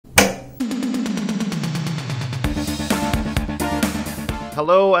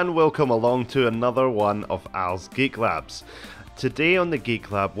Hello and welcome along to another one of Al's Geek Labs. Today on the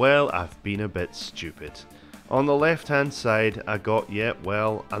Geek Lab, well, I've been a bit stupid. On the left hand side I got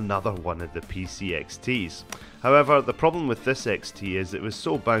another one of the PC XTs. However, the problem with this XT is it was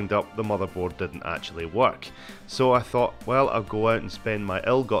so banged up the motherboard didn't actually work. So I thought, well, I'll go out and spend my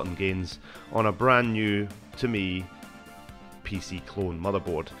ill-gotten gains on a brand new, to me, PC clone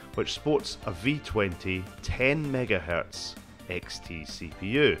motherboard, which sports a V20 10MHz XT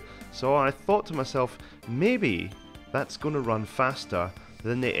CPU. So I thought to myself, maybe that's going to run faster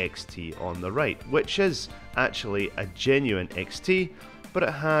than the XT on the right, which is actually a genuine XT, but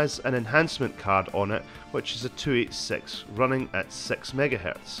it has an enhancement card on it, which is a 286 running at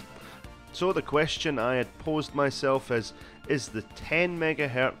 6MHz. So the question I had posed myself is the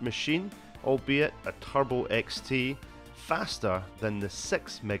 10MHz machine, albeit a Turbo XT, faster than the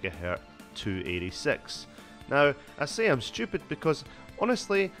 6MHz 286? Now, I say I'm stupid because,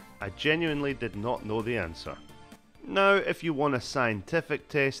 honestly, I genuinely did not know the answer. Now, if you want a scientific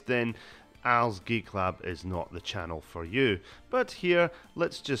test, then Al's Geek Lab is not the channel for you. But here,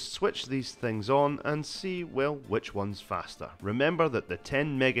 let's just switch these things on and see, well, which one's faster. Remember that the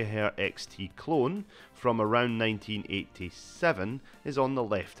 10MHz XT clone from around 1987 is on the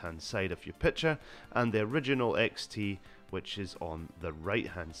left-hand side of your picture, and the original XT, which is on the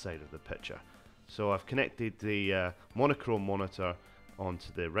right-hand side of the picture. So I've connected the monochrome monitor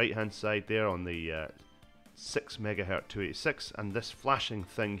onto the right hand side there on the 6MHz 286, and this flashing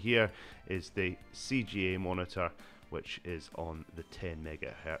thing here is the CGA monitor, which is on the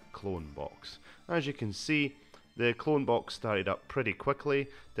 10MHz clone box. As you can see, the clone box started up pretty quickly,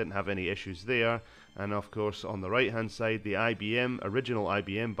 didn't have any issues there, and of course on the right hand side the original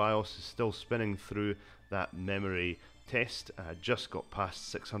IBM BIOS is still spinning through that memory test. Just got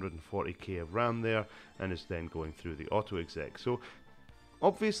past 640k of RAM there and is then going through the auto exec. So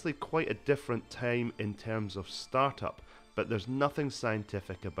obviously quite a different time in terms of startup, but there's nothing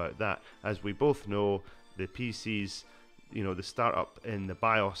scientific about that. As we both know, the PCs, the startup in the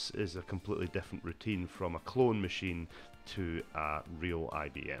BIOS is a completely different routine from a clone machine to a real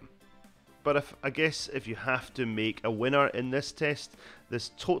IBM. But I guess if you have to make a winner in this test,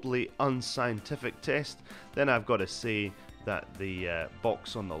 this totally unscientific test, then I've got to say that the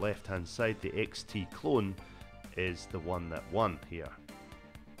box on the left hand side, the XT clone, is the one that won here.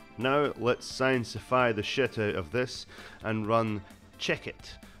 Now let's sciencify the shit out of this and run Check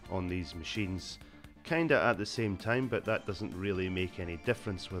It on these machines kinda at the same time, but that doesn't really make any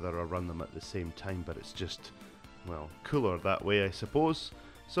difference whether I run them at the same time, but it's just, well, cooler that way I suppose.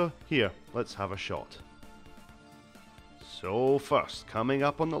 So here, let's have a shot. So first, coming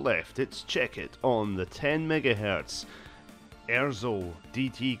up on the left, it's Check It on the 10MHz Erzo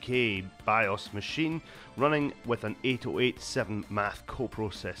DTK BIOS machine running with an 8087 math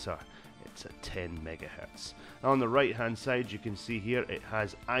coprocessor. It's at 10MHz. On the right hand side you can see here it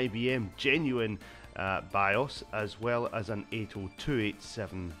has IBM genuine BIOS as well as an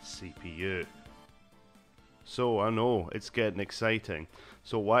 80287 CPU. So I know it's getting exciting,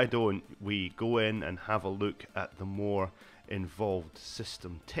 so why don't we go in and have a look at the more involved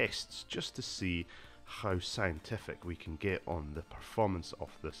system tests just to see how scientific we can get on the performance of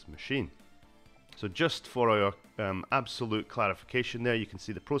this machine. So just for our absolute clarification there, you can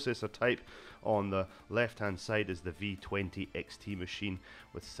see the processor type on the left hand side is the V20 XT machine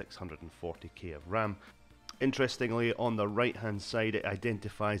with 640k of RAM. Interestingly, on the right hand side it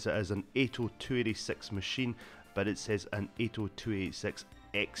identifies it as an 80286 machine, but it says an 80286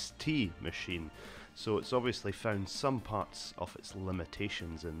 XT machine. So it's obviously found some parts of its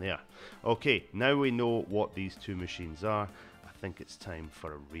limitations in there. Okay, now we know what these two machines are, I think it's time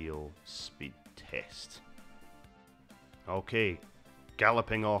for a real speed test. Okay,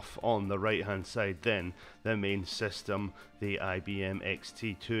 galloping off on the right hand side then, the main system, the IBM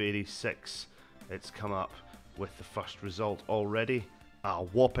XT286. It's come up with the first result already, a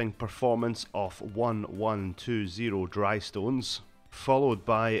whopping performance of 1120 dry stones, followed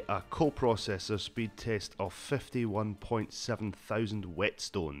by a coprocessor speed test of 51.7 thousand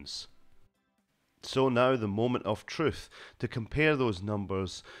whetstones. So now the moment of truth, to compare those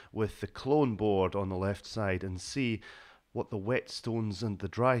numbers with the clone board on the left side and see what the whetstones and the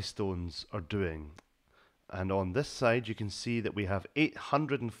dry stones are doing. And on this side you can see that we have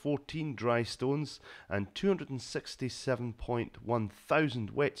 814 dry stones and 267.1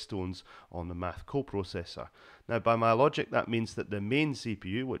 thousand whetstones on the math coprocessor. Now by my logic that means that the main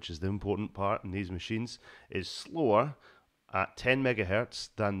CPU, which is the important part in these machines, is slower at 10 megahertz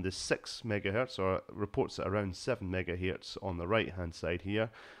than the 6 megahertz, or reports at around 7 megahertz on the right hand side here.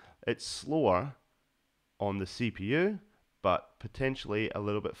 It's slower on the CPU but potentially a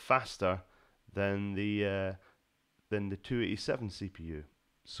little bit faster than the 287 CPU.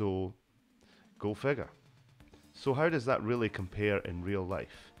 So go figure. So how does that really compare in real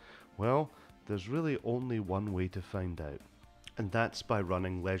life? Well, there's really only one way to find out, and that's by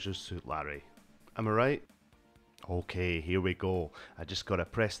running Leisure Suit Larry. Am I right? Okay, here we go. I just gotta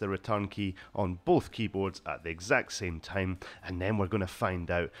press the return key on both keyboards at the exact same time, and then we're gonna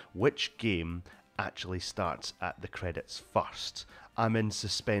find out which game actually starts at the credits first. I'm in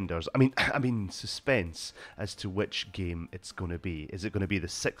suspenders. I mean suspense as to which game it's gonna be. Is it gonna be the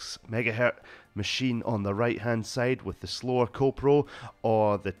 6 MHz machine on the right hand side with the slower CoPro,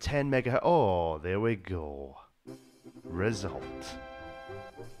 or the 10 MHz? Oh, there we go. Result.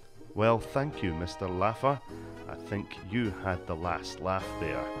 Well, thank you, Mr. Laugher. I think you had the last laugh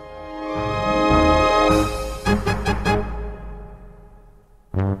there.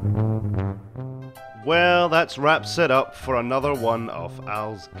 Well, that wraps it up for another one of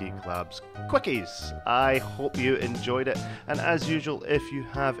Al's Geek Labs Quickies. I hope you enjoyed it, and as usual, if you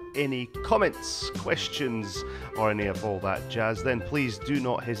have any comments, questions, or any of all that jazz, then please do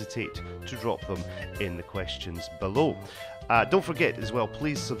not hesitate to drop them in the questions below. Don't forget as well,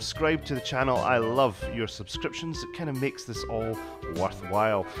 please subscribe to the channel. I love your subscriptions. It kind of makes this all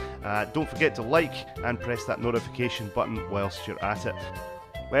worthwhile. Don't forget to like and press that notification button whilst you're at it.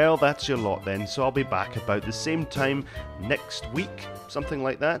 Well, that's your lot then, so I'll be back about the same time next week, something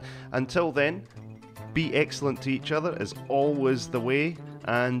like that. Until then, be excellent to each other is always the way,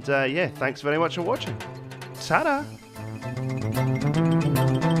 and yeah, thanks very much for watching. Ta-da!